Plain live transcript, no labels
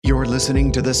You're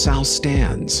listening to The South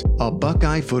Stands, a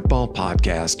Buckeye football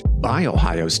podcast by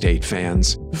Ohio State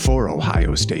fans for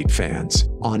Ohio State fans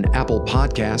on Apple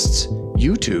Podcasts,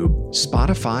 YouTube,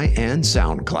 Spotify, and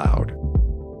SoundCloud.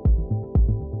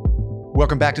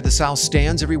 Welcome back to The South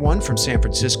Stands, everyone. From San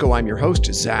Francisco, I'm your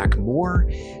host, Zach Moore.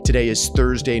 Today is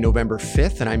Thursday, November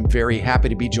 5th, and I'm very happy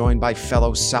to be joined by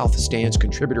fellow South Stands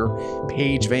contributor,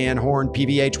 Paige Van Horn.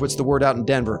 PVH, what's the word out in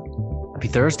Denver?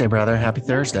 Happy Thursday, brother. Happy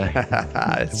Thursday.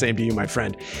 Same to you, my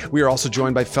friend. We are also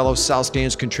joined by fellow South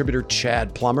Stands contributor,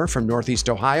 Chad Plummer from Northeast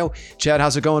Ohio. Chad,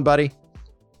 how's it going, buddy?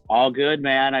 All good,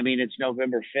 man. I mean, it's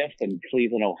November 5th in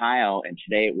Cleveland, Ohio, and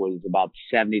today it was about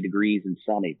 70 degrees and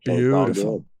sunny. So Beautiful. It's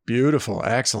all good. Beautiful.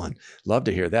 Excellent. Love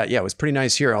to hear that. Yeah, it was pretty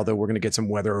nice here, although we're going to get some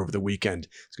weather over the weekend.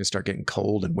 It's going to start getting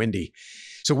cold and windy.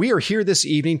 So we are here this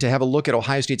evening to have a look at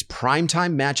Ohio State's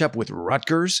primetime matchup with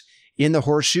Rutgers in the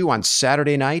Horseshoe on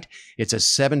Saturday night. It's a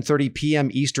 7:30 p.m.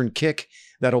 Eastern kick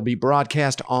that'll be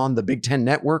broadcast on the Big Ten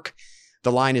Network.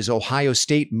 The line is Ohio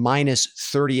State minus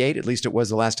 38. At least it was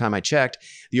the last time I checked.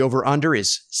 The over-under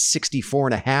is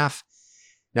 64.5.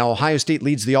 Now, Ohio State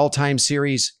leads the all-time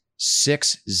series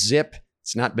 6-0.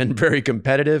 It's not been very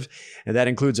competitive, and that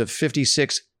includes a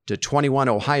 56-21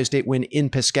 Ohio State win in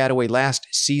Piscataway last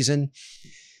season.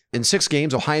 In 6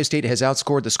 games, Ohio State has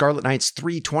outscored the Scarlet Knights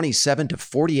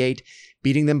 327-48,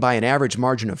 beating them by an average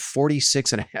margin of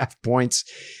 46.5 points.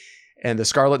 And the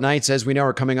Scarlet Knights, as we know,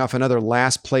 are coming off another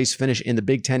last place finish in the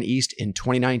Big Ten East in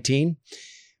 2019.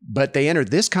 But they entered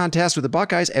this contest with the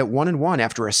Buckeyes at 1-1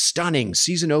 after a stunning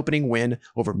season-opening win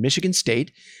over Michigan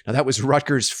State. Now, that was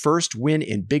Rutgers' first win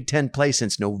in Big Ten play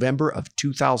since November of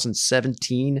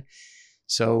 2017.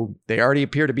 So they already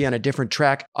appear to be on a different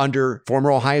track under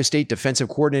former Ohio State defensive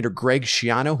coordinator Greg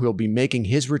Schiano, who will be making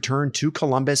his return to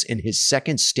Columbus in his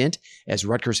second stint as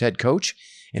Rutgers head coach.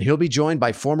 And he'll be joined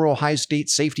by former Ohio State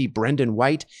safety Brendan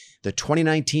White, the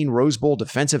 2019 Rose Bowl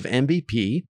defensive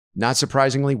MVP. Not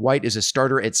surprisingly, White is a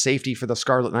starter at safety for the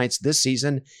Scarlet Knights this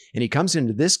season, and he comes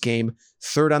into this game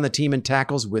third on the team in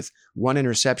tackles with 1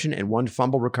 interception and 1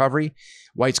 fumble recovery.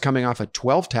 White's coming off a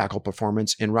 12-tackle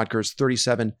performance in Rutgers'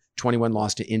 37-21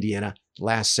 loss to Indiana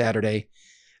last Saturday.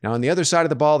 Now, on the other side of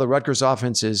the ball, the Rutgers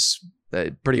offense is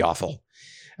pretty awful.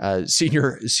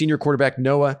 Senior quarterback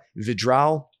Noah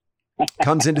Vidral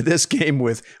comes into this game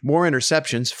with more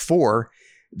interceptions, 4,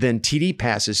 than TD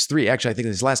passes, 3. Actually, I think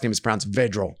his last name is pronounced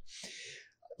Vedral.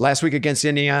 Last week against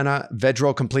Indiana,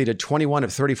 Vedral completed 21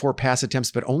 of 34 pass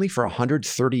attempts, but only for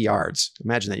 130 yards.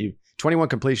 Imagine that, 21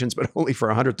 completions, but only for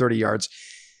 130 yards.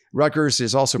 Rutgers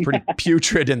is also pretty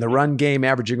putrid in the run game,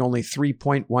 averaging only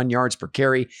 3.1 yards per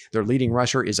carry. Their leading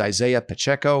rusher is Isaiah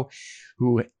Pacheco,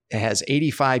 who has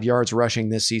 85 yards rushing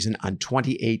this season on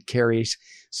 28 carries.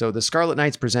 So the Scarlet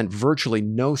Knights present virtually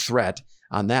no threat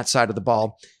on that side of the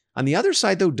ball. On the other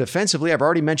side, though, defensively, I've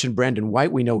already mentioned Brandon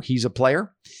White. We know he's a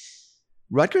player.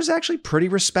 Rutgers is actually pretty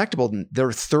respectable. They're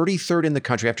 33rd in the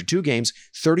country after 2 games,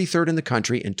 33rd in the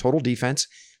country in total defense.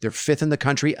 They're 5th in the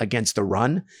country against the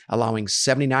run, allowing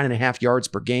 79.5 yards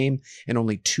per game and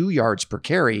only 2 yards per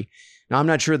carry. Now, I'm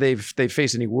not sure they've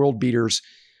faced any world beaters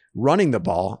running the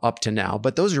ball up to now,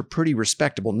 but those are pretty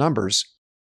respectable numbers.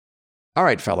 All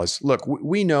right, fellas, look,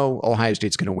 we know Ohio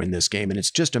State's going to win this game, and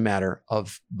it's just a matter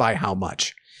of by how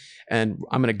much. And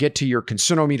I'm going to get to your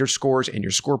Concernometer scores and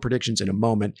your score predictions in a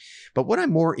moment. But what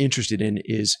I'm more interested in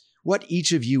is what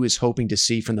each of you is hoping to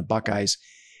see from the Buckeyes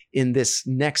in this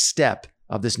next step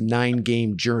of this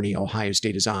 9-game journey Ohio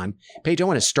State is on. Paige, I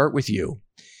want to start with you.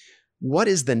 What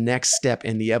is the next step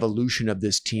in the evolution of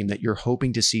this team that you're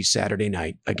hoping to see Saturday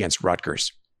night against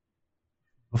Rutgers?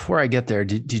 Before I get there,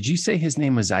 did you say his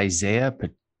name was Isaiah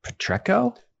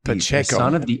Pacheco? Pacheco. The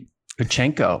son of the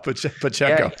Pacheco.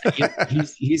 Pacheco. Yeah,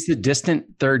 he's the distant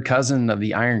third cousin of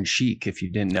the Iron Sheik, if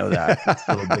you didn't know that. That's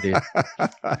a little bit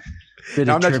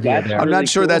of trivia there. I'm not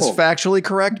sure that's factually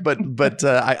correct, but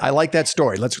I like that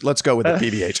story. Let's go with it,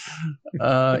 PBH.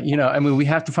 I mean, we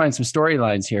have to find some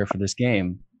storylines here for this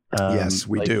game. Yes,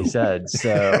 we do. You said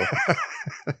so.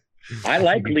 I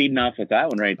like leading off with that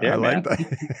one right there, man. Like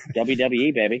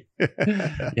WWE, baby.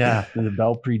 Yeah, the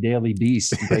Belpre Daily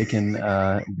Beast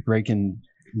breaking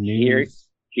news.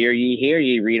 Hear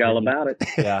ye, read all about it.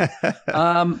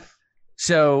 Yeah.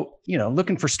 So,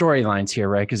 looking for storylines here,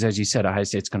 right? Because as you said, Ohio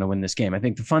State's going to win this game. I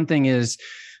think the fun thing is,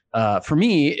 for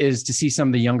me, is to see some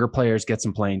of the younger players get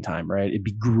some playing time, right? It'd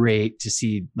be great to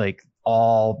see like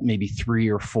all maybe 3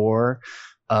 or 4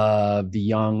 of the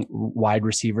young wide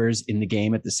receivers in the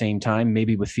game at the same time,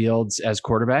 maybe with Fields as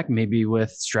quarterback, maybe with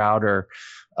Stroud or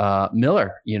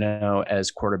Miller,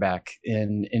 as quarterback,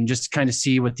 and just kind of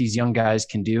see what these young guys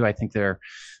can do. I think they're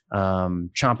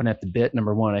chomping at the bit.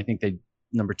 Number one, I think they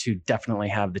number 2 definitely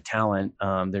have the talent.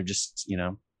 They're just,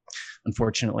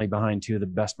 unfortunately behind 2 of the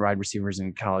best wide receivers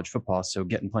in college football. So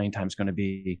getting playing time is going to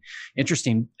be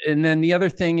interesting. And then the other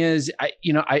thing is,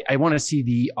 I want to see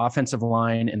the offensive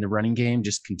line and the running game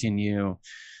just continue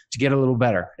to get a little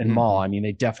better and maul. I mean,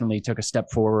 they definitely took a step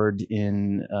forward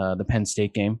in the Penn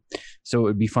State game. So it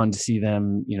would be fun to see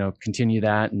them, continue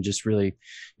that and just really,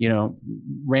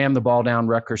 ram the ball down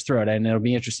Rutgers' throat. And it'll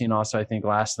be interesting also, I think,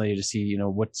 lastly, to see,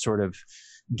 what sort of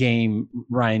game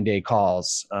Ryan Day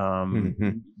calls.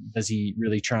 Does he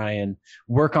really try and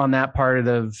work on that part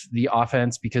of the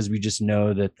offense? Because we just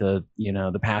know that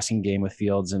the passing game with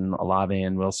Fields and Olave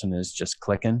and Wilson is just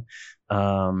clicking.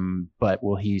 But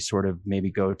will he sort of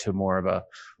maybe go to more of a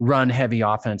run heavy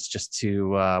offense just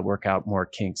to work out more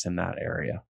kinks in that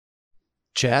area?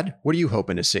 Chad, what are you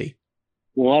hoping to see?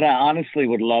 What I honestly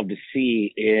would love to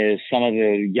see is some of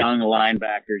the young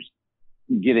linebackers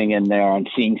getting in there and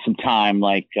seeing some time,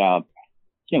 like,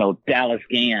 Dallas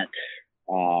Gant.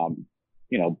 I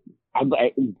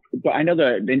know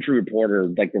the injury reporter,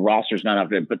 like the roster's not up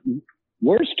there, but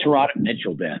where's Terada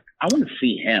Mitchell been? I want to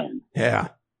see him. Yeah,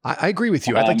 I agree with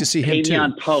you. I'd like to see him too.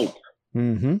 Tavion Pope.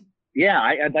 Mm-hmm.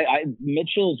 Yeah,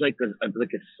 Mitchell's like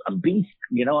a beast.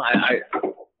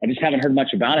 I just haven't heard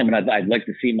much about him, and I'd like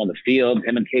to see him on the field.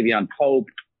 Him and Tavion Pope,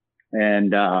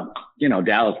 and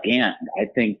Dallas Gant. I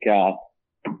think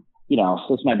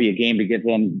this might be a game to get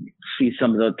them see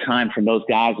some of the time from those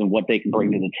guys and what they can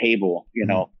bring to the table.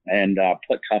 And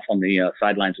put Tough on the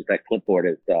sidelines with that clipboard,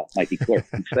 as Mikey Court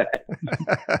said.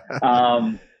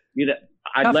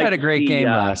 Tough had a great game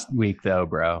last week, though,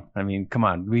 bro. I mean, come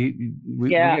on, we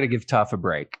got to give Tough a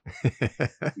break.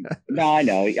 No, I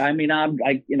know. I mean, I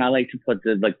like to put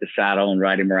the saddle and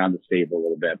ride him around the stable a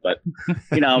little bit, but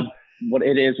what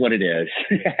it is.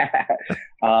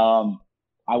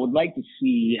 I would like to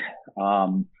see,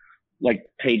 like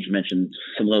Paige mentioned,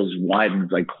 some of those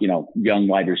young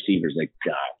wide receivers like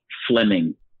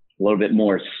Fleming, a little bit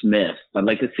more Smith. I'd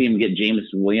like to see him get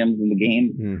Jameson Williams in the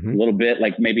game a little bit,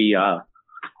 like maybe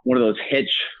one of those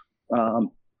hitch, runner,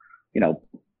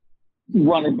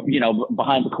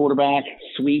 behind the quarterback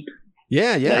sweep.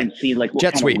 Yeah. And see what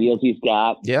jet kind sweep. of wheels he's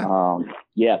got. Yeah.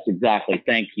 Yes, exactly.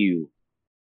 Thank you.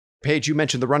 Paige, you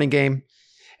mentioned the running game.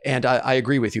 And I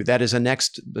agree with you. That is the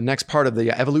next part of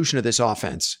the evolution of this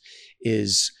offense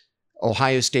is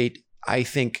Ohio State, I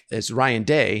think, as Ryan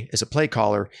Day, as a play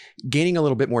caller, gaining a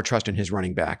little bit more trust in his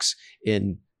running backs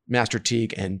in Master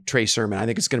Teague and Trey Sermon. I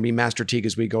think it's going to be Master Teague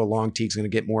as we go along. Teague's going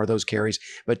to get more of those carries.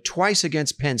 But twice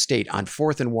against Penn State on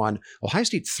 4th and 1, Ohio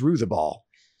State threw the ball.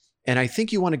 And I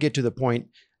think you want to get to the point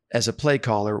as a play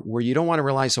caller where you don't want to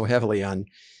rely so heavily on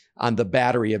the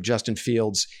battery of Justin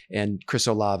Fields and Chris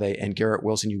Olave and Garrett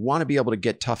Wilson. You want to be able to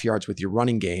get tough yards with your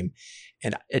running game.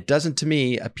 And it doesn't, to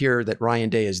me, appear that Ryan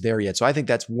Day is there yet. So I think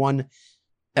that's one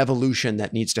evolution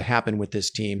that needs to happen with this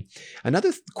team.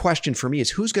 Another question for me is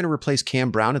who's going to replace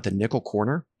Cam Brown at the nickel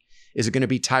corner? Is it going to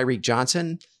be Tyreek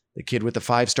Johnson, the kid with the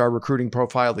 5-star recruiting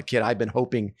profile, the kid I've been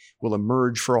hoping will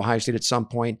emerge for Ohio State at some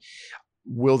point?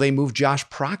 Will they move Josh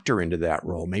Proctor into that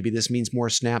role? Maybe this means more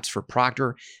snaps for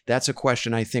Proctor. That's a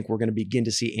question I think we're going to begin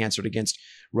to see answered against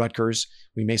Rutgers.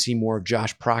 We may see more of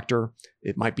Josh Proctor.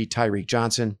 It might be Tyreek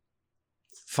Johnson.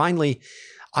 Finally,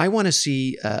 I want to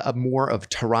see more of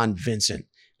Teron Vincent.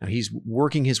 Now, he's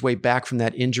working his way back from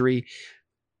that injury.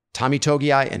 Tommy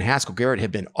Togiai and Haskell Garrett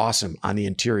have been awesome on the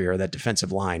interior of that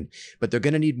defensive line, but they're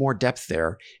going to need more depth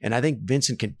there. And I think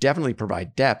Vincent can definitely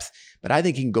provide depth, but I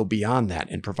think he can go beyond that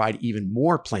and provide even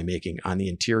more playmaking on the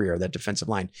interior of that defensive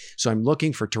line. So I'm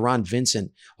looking for Teron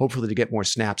Vincent, hopefully to get more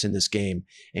snaps in this game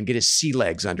and get his sea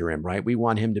legs under him, right? We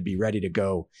want him to be ready to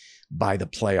go by the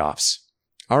playoffs.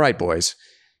 All right, boys.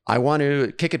 I want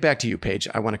to kick it back to you, Paige.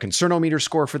 I want a Concernometer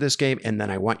score for this game, and then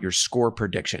I want your score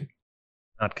prediction.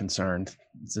 Not concerned.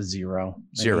 It's a 0.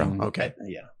 0. Okay.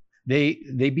 Yeah.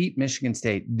 They beat Michigan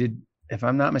State. If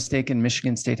I'm not mistaken,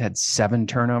 Michigan State had 7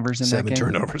 turnovers in that game.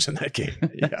 7 turnovers in that game.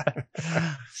 Yeah.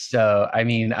 So, I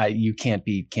mean, you can't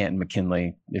beat Canton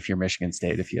McKinley if you're Michigan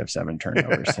State if you have 7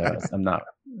 turnovers. So I'm not,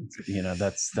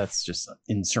 that's just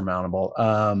insurmountable.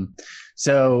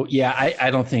 So yeah,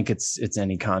 I don't think it's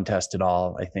any contest at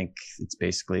all. I think it's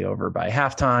basically over by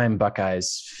halftime.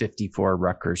 Buckeyes 54,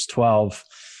 Rutgers 12.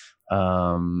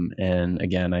 And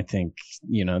again, I think,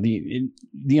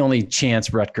 the only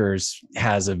chance Rutgers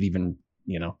has of even,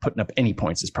 putting up any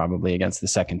points is probably against the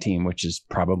second team, which is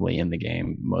probably in the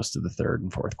game most of the third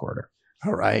and fourth quarter.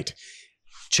 All right.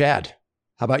 Chad,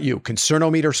 how about you?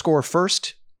 Concernometer score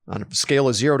first on a scale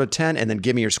of 0 to 10, and then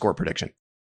give me your score prediction.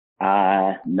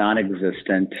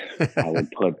 Non-existent. I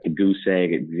would put the goose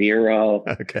egg at 0.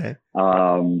 Okay.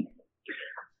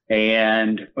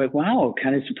 And like, wow,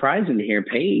 kind of surprising to hear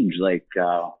Paige like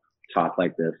talk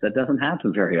like this. That doesn't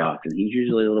happen very often. He's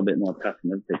usually a little bit more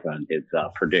pessimistic on his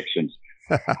predictions.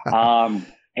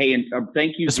 Hey, and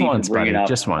thank you just once, for bringing buddy. up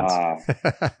Just once.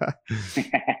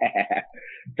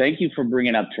 Thank you for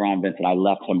bringing up Teron Vincent. I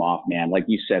left him off, man. Like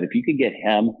you said, if you could get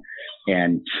him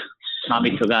and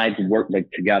Tommy Togai to work like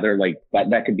together, like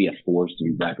that could be a force to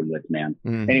be reckoned with, man.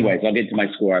 Mm-hmm. Anyways, I'll get to my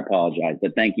score. I apologize,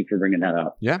 but thank you for bringing that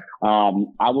up. Yeah.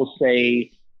 I will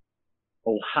say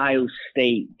Ohio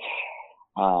State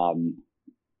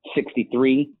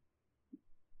 63.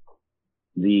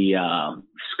 The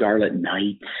Scarlet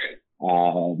Knights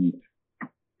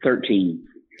 13.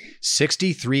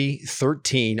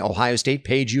 63-13 Ohio State.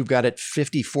 Paige, you've got it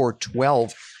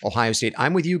 54-12 Ohio State.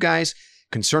 I'm with you guys.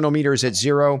 Concernometer is at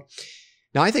 0.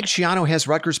 Now, I think Schiano has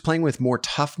Rutgers playing with more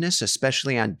toughness,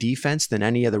 especially on defense, than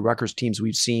any of the Rutgers teams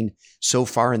we've seen so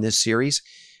far in this series.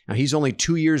 Now, he's only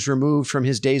 2 years removed from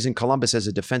his days in Columbus as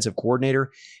a defensive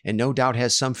coordinator, and no doubt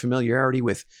has some familiarity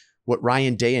with what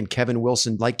Ryan Day and Kevin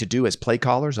Wilson like to do as play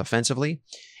callers offensively.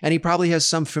 And he probably has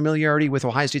some familiarity with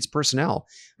Ohio State's personnel.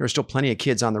 There are still plenty of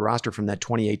kids on the roster from that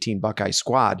 2018 Buckeye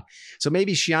squad. So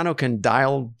maybe Schiano can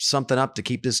dial something up to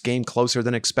keep this game closer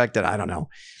than expected. I don't know.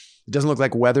 It doesn't look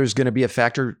like weather's going to be a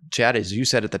factor. Chad, as you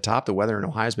said at the top, the weather in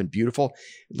Ohio has been beautiful.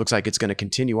 It looks like it's going to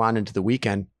continue on into the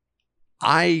weekend.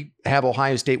 I have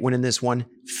Ohio State winning this one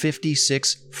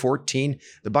 56-14.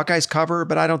 The Buckeyes cover,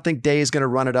 but I don't think Day is going to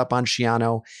run it up on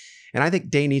Schiano. And I think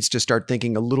Day needs to start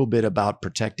thinking a little bit about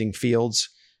protecting Fields,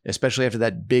 especially after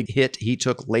that big hit he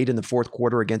took late in the fourth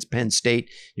quarter against Penn State.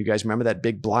 You guys remember that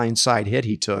big blindside hit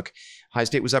he took? Ohio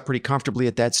State was up pretty comfortably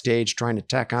at that stage, trying to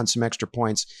tack on some extra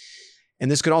points. And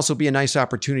this could also be a nice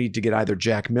opportunity to get either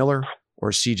Jack Miller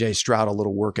or CJ Stroud a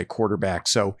little work at quarterback.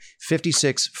 So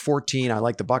 56-14. I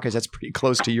like the Buckeyes. That's pretty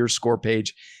close to your score,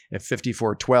 Page, at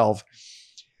 54-12.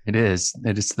 It is.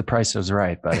 The price was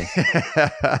right, buddy.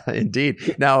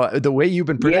 Indeed. Now, the way you've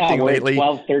been predicting lately,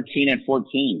 12, 13, and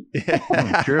 14.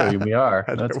 True, we are.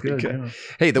 That's good. Yeah.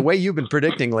 Hey, the way you've been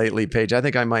predicting lately, Paige, I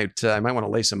think I might want to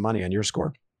lay some money on your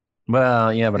score.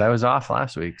 Well, yeah, but I was off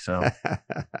last week, so.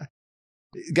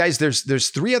 Guys, there's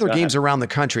 3 other games around the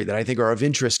country that I think are of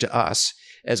interest to us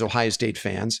as Ohio State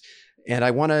fans. And I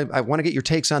want to get your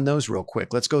takes on those real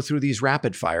quick. Let's go through these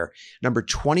rapid fire. Number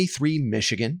 23,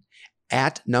 Michigan.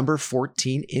 At number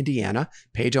 14, Indiana.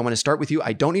 Paige, I want to start with you.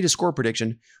 I don't need a score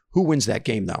prediction. Who wins that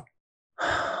game, though?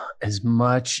 As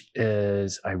much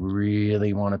as I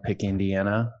really want to pick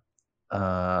Indiana,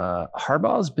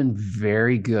 Harbaugh's been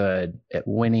very good at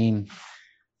winning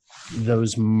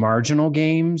those marginal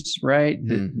games, right?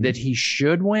 That he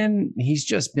should win. He's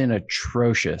just been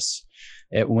atrocious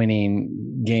at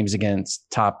winning games against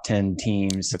top 10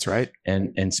 teams. That's right.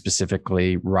 And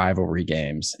specifically rivalry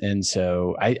games. And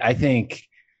so I think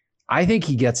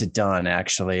he gets it done,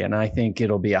 actually. And I think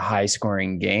it'll be a high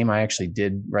scoring game. I actually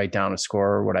did write down a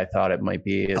score. What I thought it might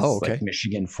be is like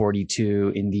Michigan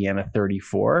 42, Indiana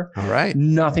 34. All right.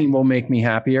 Nothing will make me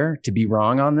happier to be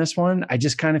wrong on this one. I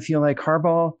just kind of feel like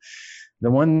Harbaugh, the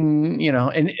one,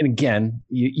 and again,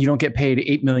 you don't get paid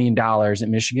 $8 million at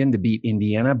Michigan to beat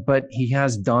Indiana, but he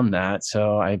has done that.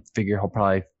 So I figure he'll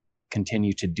probably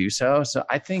continue to do so. So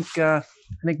I think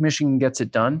Michigan gets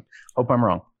it done. Hope I'm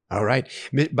wrong. All right.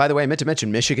 By the way, I meant to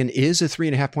mention Michigan is a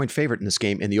 3.5-point favorite in this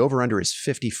game, and the over-under is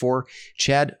 54.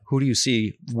 Chad, who do you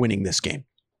see winning this game?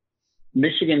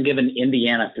 Michigan giving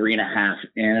Indiana 3.5,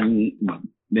 and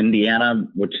Indiana,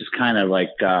 which is kind of like,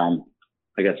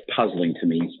 I guess, puzzling to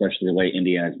me, especially the way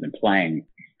Indiana's been playing.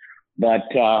 But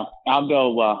I'll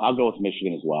go with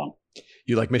Michigan as well.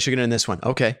 You like Michigan in this one?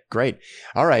 Okay, great.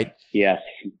 All right. Yes.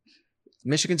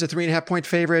 Michigan's a 3.5-point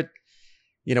favorite.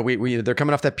 They're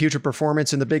coming off that putrid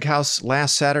performance in the Big House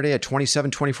last Saturday, a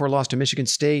 27-24 loss to Michigan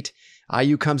State.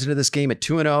 IU comes into this game at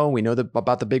 2-0. We know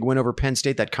about the big win over Penn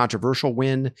State, that controversial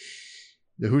win.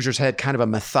 The Hoosiers had kind of a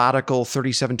methodical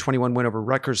 37-21 win over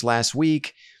Rutgers last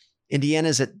week.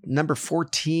 Indiana's at number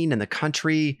 14 in the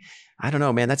country. I don't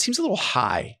know, man. That seems a little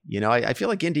high. I feel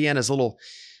like Indiana's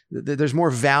there's more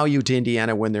value to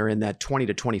Indiana when they're in that 20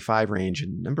 to 25 range.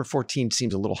 And number 14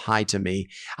 seems a little high to me.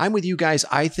 I'm with you guys.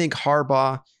 I think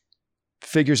Harbaugh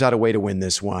figures out a way to win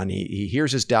this one. He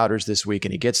hears his doubters this week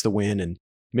and he gets the win. And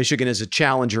Michigan is a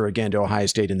challenger again to Ohio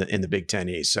State in the Big Ten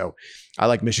East. So I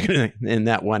like Michigan in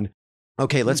that one.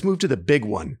 Okay, let's move to the big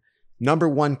one. Number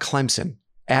 1, Clemson.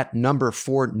 At number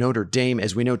 4, Notre Dame.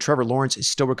 As we know, Trevor Lawrence is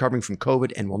still recovering from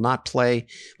COVID and will not play,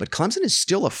 but Clemson is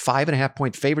still a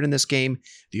 5.5-point favorite in this game.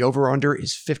 The over-under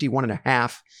is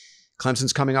 51.5.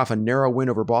 Clemson's coming off a narrow win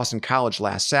over Boston College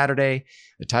last Saturday.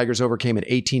 The Tigers overcame an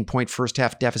 18-point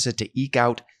first-half deficit to eke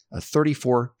out a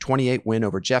 34-28 win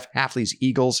over Jeff Hafley's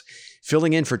Eagles.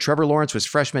 Filling in for Trevor Lawrence was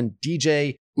freshman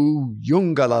DJ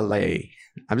Uyunglele.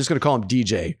 I'm just going to call him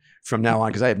DJ from now on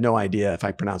because I have no idea if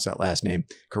I pronounce that last name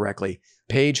correctly.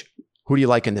 Paige, who do you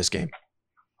like in this game?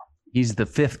 He's the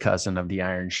fifth cousin of the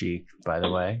Iron Sheik, by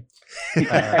the way.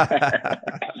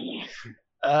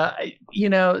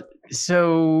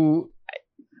 So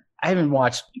I haven't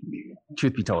watched,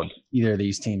 truth be told, either of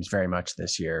these teams very much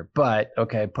this year. But,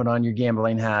 okay, put on your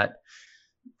gambling hat.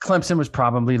 Clemson was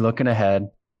probably looking ahead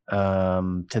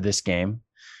to this game.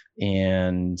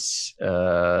 And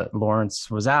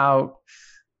Lawrence was out.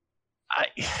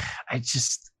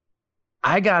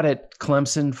 I got it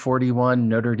Clemson 41,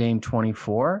 Notre Dame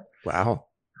 24. Wow.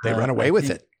 They run away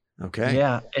with it. Okay.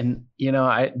 Yeah. And,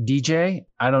 DJ,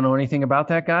 I don't know anything about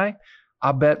that guy.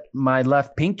 I'll bet my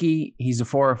left pinky, he's a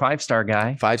 4 or 5 star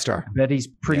guy. 5-star. I bet he's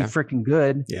pretty freaking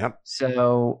good. Yep.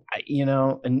 So,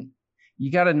 and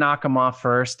you got to knock him off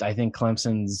first. I think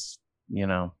Clemson's,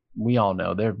 we all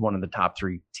know they're one of the top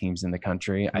 3 teams in the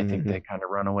country. I think they kind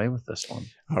of run away with this one.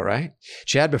 All right.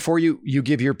 Chad, before you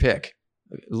give your pick,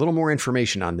 a little more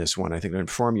information on this one. I think to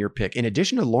inform your pick. In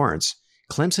addition to Lawrence,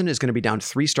 Clemson is going to be down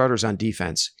 3 starters on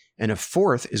defense, and a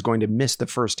 4th is going to miss the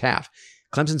first half.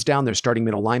 Clemson's down their starting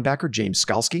middle linebacker, James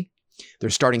Skalski. Their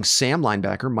starting Sam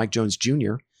linebacker, Mike Jones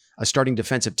Jr., a starting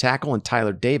defensive tackle, and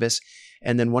Tyler Davis.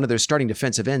 And then one of their starting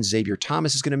defensive ends, Xavier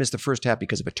Thomas, is going to miss the first half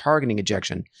because of a targeting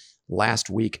ejection last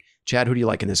week. Chad, who do you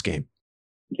like in this game?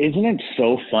 Isn't it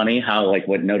so funny how,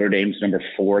 what Notre Dame's number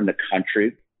 4 in the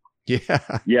country?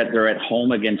 Yeah. Yet they're at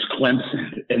home against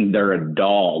Clemson and they're a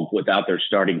dog without their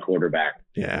starting quarterback.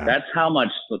 Yeah. That's how much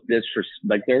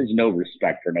there's no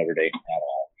respect for Notre Dame at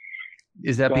all.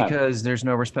 Is that because there's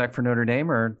no respect for Notre Dame,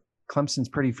 or Clemson's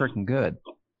pretty freaking good?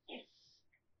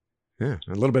 Yeah,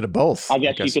 a little bit of both. I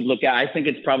guess you could look at. I think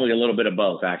it's probably a little bit of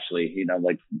both, actually.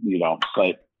 But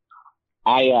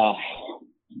I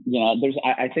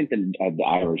think the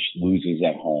Irish loses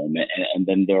at home, and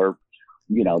then their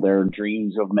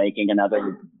dreams of making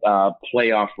another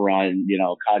playoff run,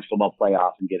 college football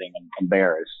playoff, and getting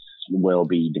embarrassed will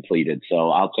be depleted. So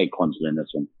I'll take Clemson in this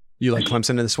one. You like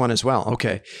Clemson in this one as well?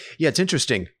 Okay. Yeah, it's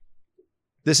interesting.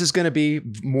 This is going to be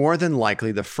more than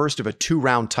likely the first of a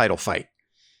 2-round title fight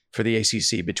for the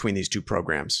ACC between these two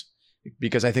programs,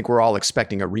 because I think we're all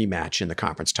expecting a rematch in the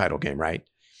conference title game, right?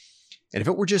 And if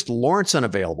it were just Lawrence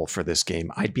unavailable for this game,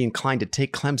 I'd be inclined to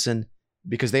take Clemson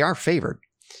because they are favored.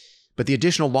 But the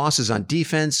additional losses on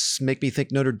defense make me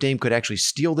think Notre Dame could actually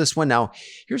steal this one. Now,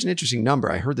 here's an interesting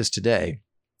number. I heard this today.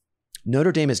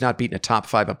 Notre Dame has not beaten a top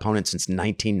 5 opponent since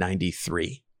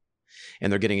 1993.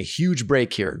 And they're getting a huge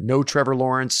break here. No Trevor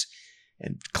Lawrence,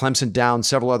 and Clemson down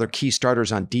several other key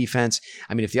starters on defense.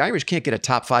 I mean, if the Irish can't get a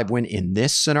top 5 win in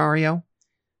this scenario,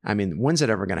 when's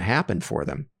it ever going to happen for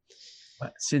them?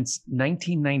 Since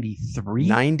 1993?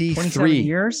 93 27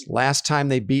 years? Last time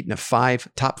they've beaten a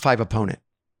top 5 opponent.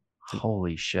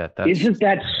 Holy shit. Isn't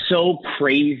that so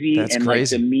crazy? That's and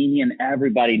crazy. Demeaning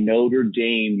everybody, Notre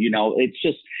Dame, it's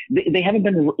just, they haven't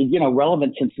been,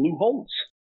 relevant since Lou Holtz.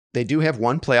 They do have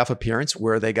one playoff appearance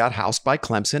where they got housed by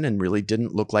Clemson and really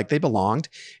didn't look like they belonged.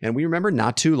 And we remember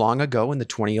not too long ago in the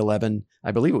 2011,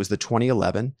 I believe it was the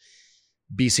 2011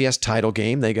 BCS title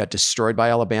game, they got destroyed by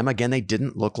Alabama. Again, they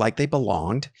didn't look like they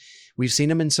belonged. We've seen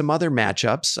them in some other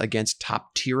matchups against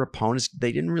top tier opponents.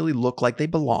 They didn't really look like they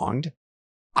belonged.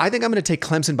 I think I'm going to take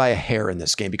Clemson by a hair in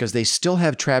this game because they still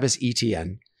have Travis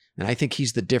Etienne, and I think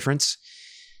he's the difference.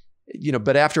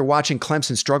 But after watching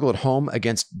Clemson struggle at home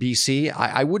against BC,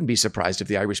 I wouldn't be surprised if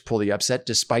the Irish pull the upset,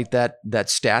 despite that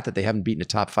stat that they haven't beaten a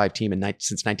top 5 team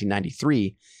since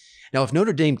 1993. Now, if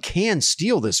Notre Dame can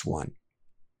steal this one,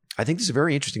 I think this is a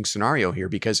very interesting scenario here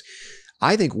because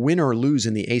I think win or lose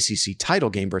in the ACC title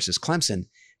game versus Clemson,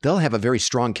 they'll have a very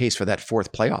strong case for that 4th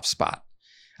playoff spot.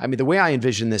 The way I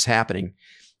envision this happening,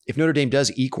 if Notre Dame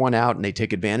does eke one out and they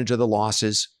take advantage of the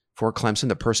losses for Clemson,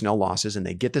 the personnel losses, and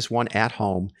they get this one at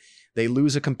home, they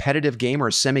lose a competitive game or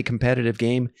a semi-competitive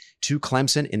game to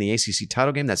Clemson in the ACC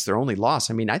title game. That's their only loss.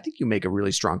 I think you make a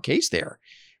really strong case there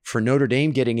for Notre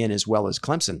Dame getting in as well as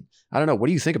Clemson. I don't know. What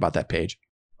do you think about that, Paige?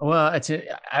 Well,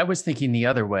 I was thinking the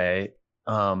other way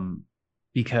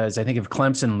because I think if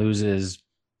Clemson loses,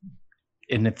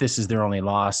 and if this is their only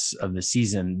loss of the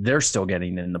season, they're still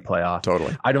getting in the playoff.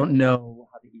 Totally. I don't know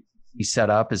how the ECC set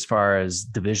up as far as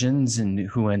divisions and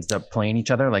who ends up playing each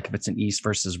other. Like if it's an East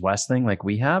versus West thing like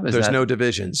we have. There's no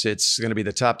divisions. It's going to be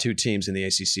the top 2 teams in the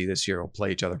ACC this year will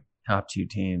play each other. Top 2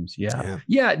 teams.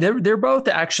 Yeah. They're both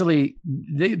actually,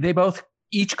 they both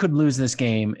each could lose this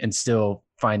game and still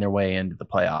find their way into the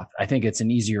playoff. I think it's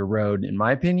an easier road, in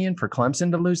my opinion, for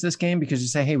Clemson to lose this game because you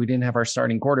say, hey, we didn't have our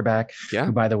starting quarterback,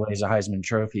 who, by the way, is a Heisman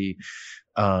Trophy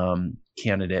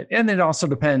candidate. And it also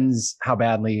depends how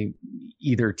badly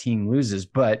either team loses.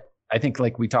 But I think,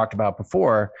 like we talked about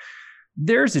before,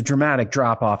 there's a dramatic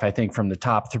drop off, I think, from the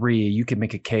top three. You could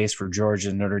make a case for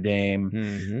Georgia, Notre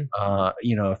Dame,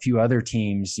 a few other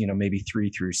teams, maybe 3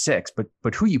 through 6,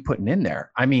 but who are you putting in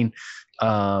there? I mean,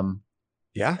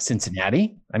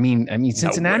 Cincinnati. I mean,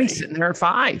 Cincinnati's sitting there at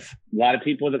 5. A lot of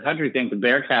people in the country think the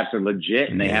Bearcats are legit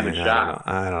and they have a shot.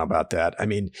 I don't know about that. I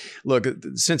mean, look,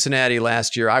 Cincinnati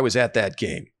last year, I was at that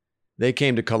game. They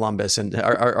came to Columbus, and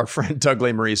our friend Doug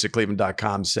LeMaurice at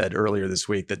Cleveland.com said earlier this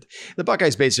week that the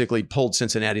Buckeyes basically pulled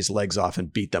Cincinnati's legs off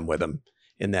and beat them with them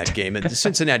in that game. And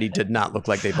Cincinnati did not look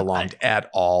like they belonged at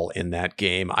all in that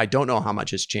game. I don't know how much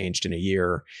has changed in a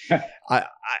year.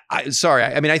 Sorry.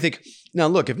 I mean, I think now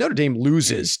look, if Notre Dame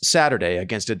loses Saturday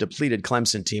against a depleted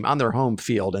Clemson team on their home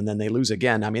field and then they lose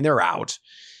again, I mean, they're out.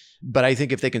 But I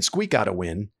think if they can squeak out a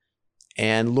win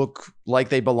and look like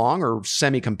they belong or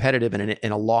semi-competitive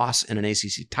in a loss in an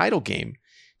ACC title game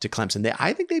to Clemson,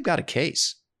 I think they've got a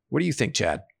case. What do you think,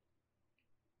 Chad?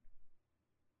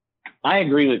 I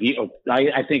agree with you.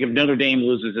 I think if Notre Dame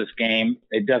loses this game,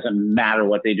 it doesn't matter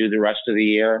what they do the rest of the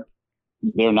year.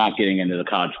 They're not getting into the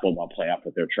college football playoff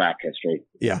with their track history.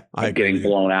 Yeah, I agree. Getting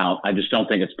blown out. I just don't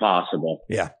think it's possible.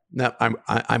 Yeah, no,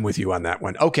 I'm with you on that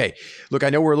one. Okay, look,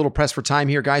 I know we're a little pressed for time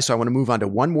here, guys, so I want to move on to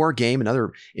one more game,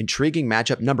 another intriguing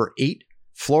matchup. Number 8,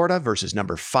 Florida versus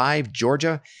number 5,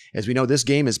 Georgia. As we know, this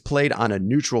game is played on a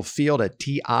neutral field at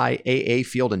TIAA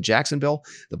Field in Jacksonville.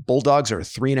 The Bulldogs are a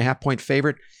 3.5-point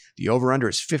favorite. The over-under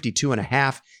is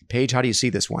 52.5. Paige, how do you see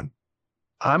this one?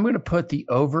 I'm going to put the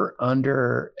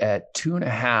over-under at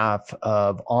 2.5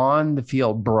 of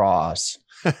on-the-field bras.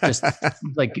 Just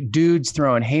like dudes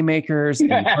throwing haymakers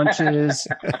and punches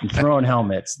and throwing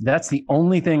helmets. That's the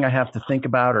only thing I have to think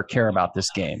about or care about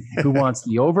this game. Who wants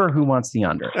the over? Who wants the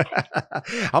under?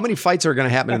 How many fights are going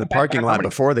to happen in the parking lot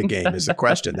before the game is the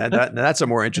question. That's a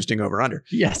more interesting over-under.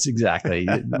 Yes, exactly.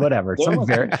 Whatever. Some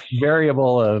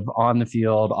variable of on the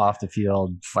field, off the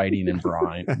field, fighting and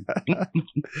brawling.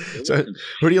 So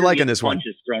who do you like in this one?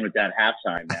 Punches thrown at that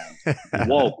halftime now.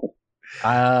 Whoa.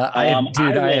 I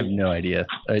have no idea.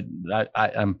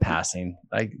 I'm passing.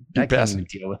 I can't even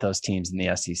deal with those teams in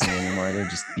the SEC anymore. They're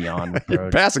just beyond the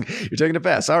road. Passing. You're taking a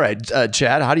pass. All right,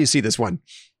 Chad, how do you see this one?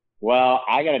 Well,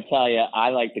 I got to tell you, I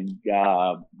like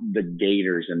the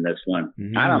Gators in this one.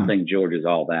 Mm-hmm. I don't think Georgia's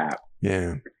all that.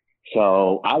 Yeah.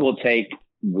 So I will take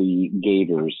the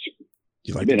Gators.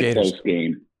 You like the Gators? A close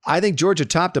game. I think Georgia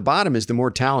top to bottom is the more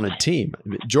talented team.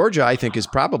 Georgia, I think, is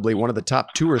probably one of the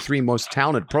top 2 or 3 most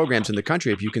talented programs in the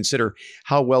country if you consider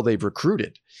how well they've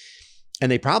recruited.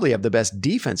 And they probably have the best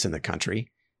defense in the country.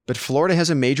 But Florida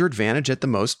has a major advantage at the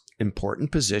most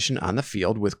important position on the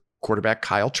field with quarterback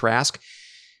Kyle Trask.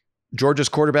 Georgia's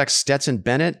quarterback Stetson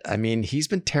Bennett, I mean, he's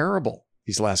been terrible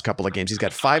these last couple of games. He's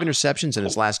got 5 interceptions in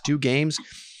his last 2 games.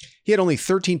 He had only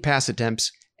 13 pass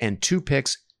attempts and 2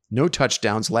 picks. No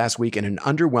touchdowns last week in an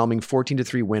underwhelming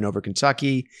 14-3 win over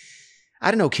Kentucky. I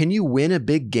don't know. Can you win a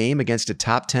big game against a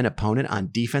top 10 opponent on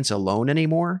defense alone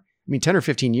anymore? I mean, 10 or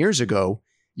 15 years ago,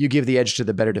 you give the edge to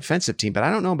the better defensive team, but I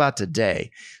don't know about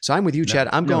today. So I'm with you, Chad.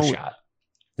 I'm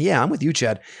with you,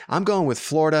 Chad. I'm going with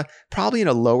Florida, probably in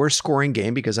a lower scoring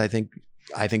game because I think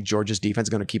Georgia's defense is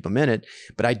going to keep them in it.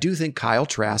 But I do think Kyle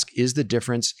Trask is the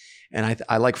difference. And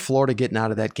I like Florida getting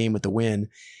out of that game with the win.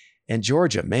 And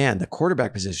Georgia, man, the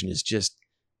quarterback position is just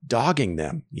dogging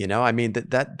them. I mean,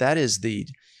 that's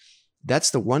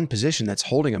the one position that's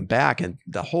holding them back. And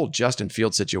the whole Justin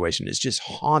Fields situation is just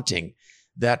haunting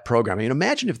that program. I mean,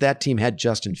 imagine if that team had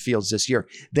Justin Fields this year.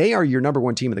 They are your number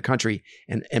 1 team in the country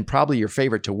and probably your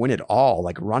favorite to win it all,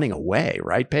 like running away,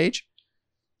 right, Paige?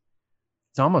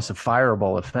 It's almost a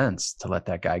fireable offense to let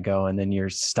that guy go. And then you're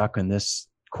stuck in this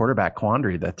quarterback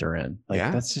quandary that they're in.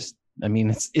 That's just, I mean,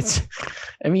 it's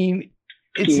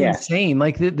insane.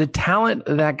 Like the talent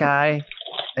of that guy.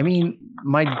 I mean,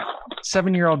 my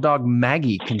 7-year-old dog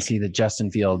Maggie can see that Justin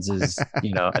Fields is,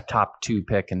 a top 2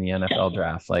 pick in the NFL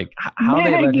draft. Like how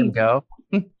they let him go.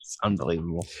 It's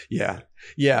unbelievable. Yeah.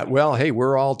 Yeah. Well, hey,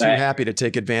 we're all too happy to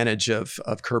take advantage of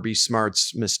Kirby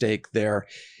Smart's mistake there.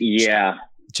 Yeah.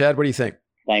 Chad, what do you think?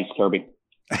 Thanks, Kirby.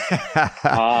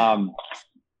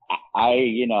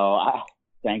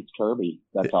 Thanks, Kirby.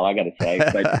 That's all I got to say.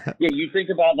 But yeah, you think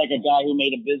about like a guy who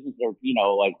made a business or,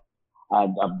 a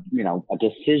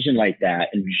decision like that.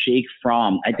 And Jake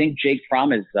Fromm, I think Jake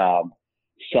Fromm is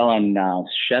selling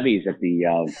Chevys at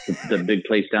the big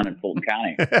place down in Fulton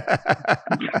County.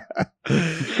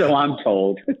 So I'm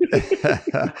told.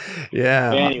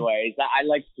 Yeah. Anyways, I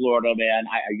like Florida, man.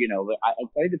 I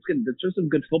think there's some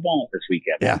good football this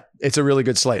weekend. Yeah, it's a really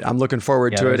good slate. I'm looking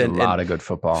forward to it. And a lot of good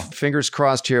football. Fingers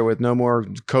crossed here with no more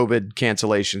COVID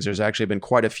cancellations. There's actually been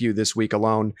quite a few this week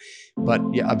alone. But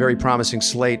yeah, a very promising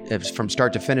slate from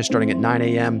start to finish, starting at 9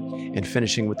 a.m. and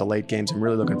finishing with the late games. I'm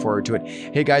really looking forward to it.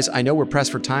 Hey, guys, I know we're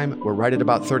pressed for time. We're right at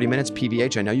about 30 minutes.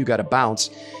 PVH, I know you got to bounce.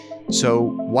 So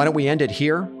why don't we end it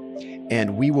here?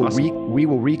 And we will we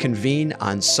will reconvene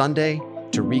on Sunday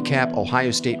to recap Ohio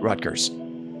State Rutgers.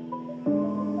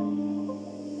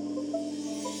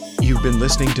 You've been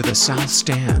listening to the South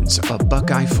Stands, a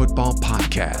Buckeye football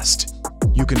podcast.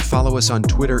 You can follow us on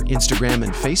Twitter, Instagram,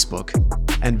 and Facebook,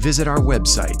 and visit our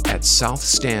website at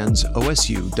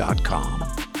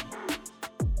southstandsosu.com.